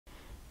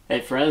Hey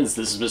friends,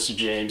 this is Mr.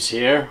 James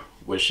here,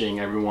 wishing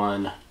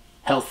everyone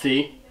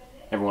healthy,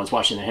 everyone's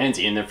washing their hands,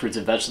 eating their fruits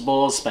and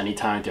vegetables, spending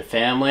time with their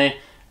family.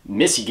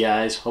 Miss you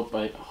guys.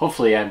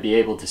 Hopefully I'll be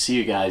able to see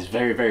you guys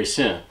very, very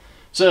soon.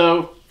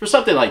 So, for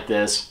something like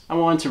this, I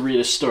wanted to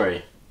read a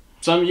story.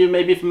 Some of you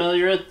may be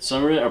familiar with it,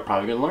 some of you are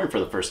probably going to learn for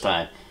the first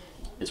time.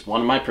 It's one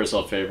of my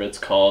personal favorites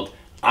called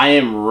I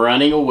Am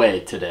Running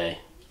Away Today.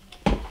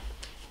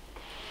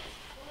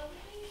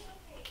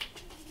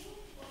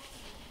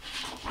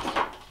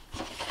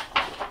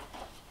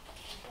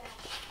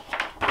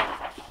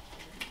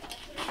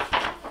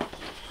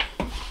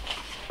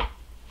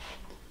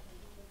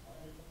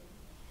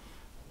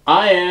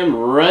 I am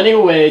running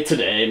away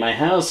today. My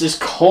house is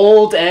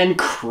cold and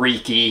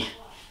creaky.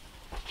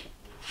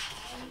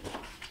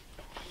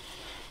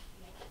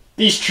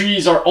 These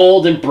trees are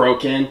old and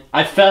broken.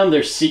 I found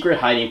their secret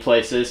hiding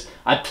places.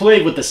 I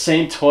played with the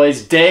same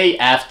toys day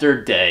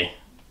after day.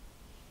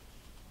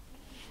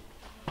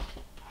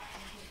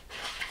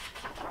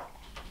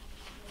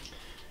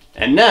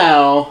 And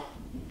now,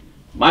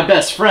 my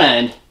best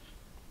friend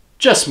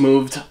just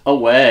moved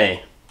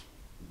away.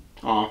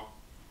 Aw.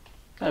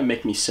 That'd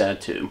make me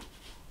sad too.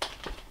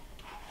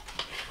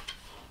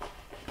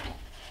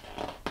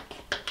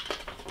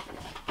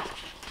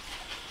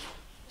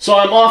 So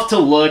I'm off to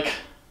look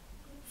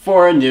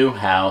for a new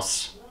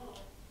house.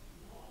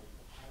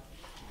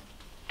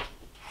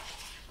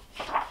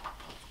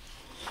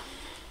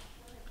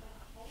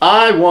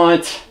 I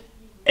want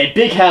a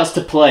big house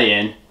to play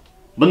in,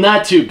 but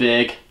not too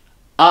big.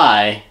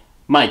 I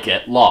might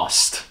get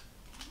lost.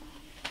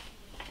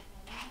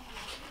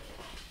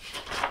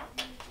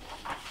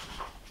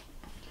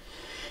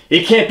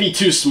 It can't be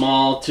too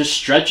small to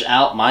stretch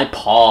out my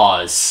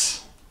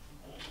paws.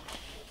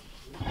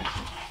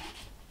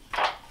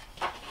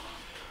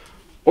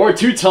 Or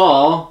too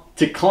tall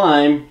to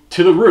climb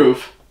to the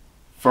roof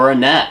for a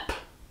nap.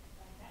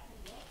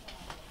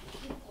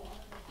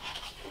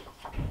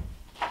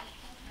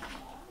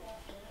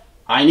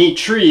 I need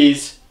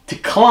trees to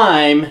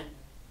climb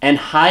and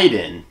hide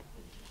in.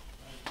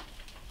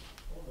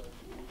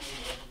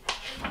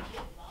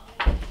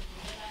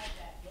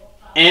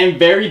 And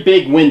very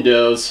big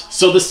windows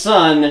so the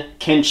sun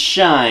can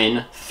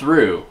shine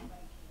through.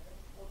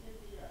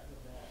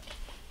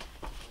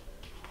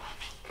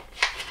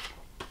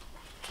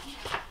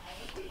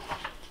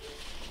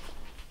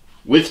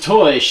 With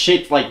toys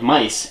shaped like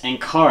mice and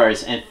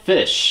cars and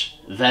fish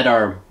that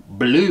are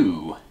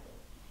blue.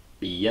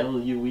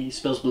 B-L-U-E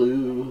spells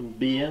blue.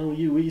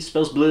 B-L-U-E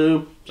spells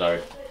blue. Sorry.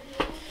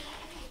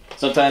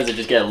 Sometimes I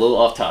just get a little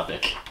off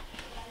topic.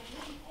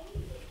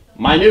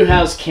 My new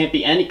house can't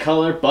be any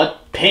color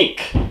but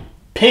pink.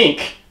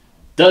 Pink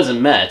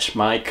doesn't match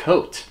my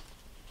coat.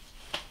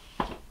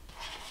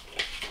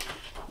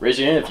 Raise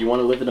your hand if you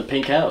want to live in a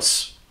pink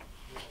house.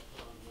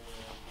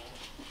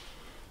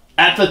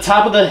 At the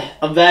top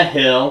of that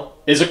hill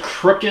is a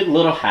crooked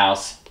little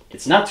house.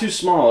 It's not too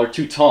small or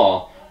too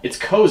tall. It's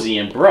cozy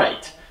and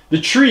bright.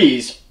 The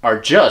trees are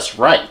just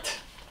right.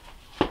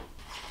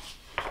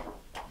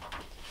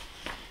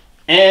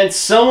 And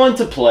someone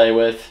to play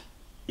with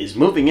is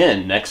moving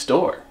in next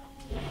door.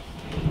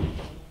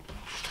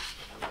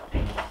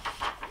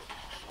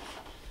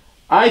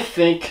 I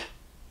think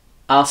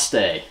I'll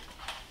stay.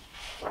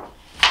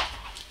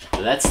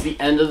 So that's the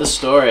end of the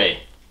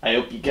story. I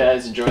hope you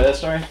guys enjoy that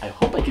story. I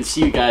hope I can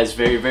see you guys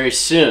very, very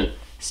soon.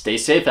 Stay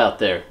safe out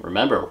there.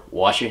 Remember,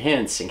 wash your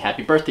hands, sing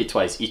happy birthday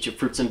twice, eat your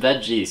fruits and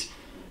veggies.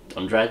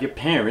 Don't drive your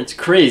parents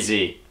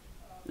crazy.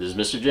 This is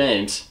Mr.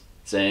 James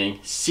saying,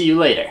 see you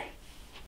later.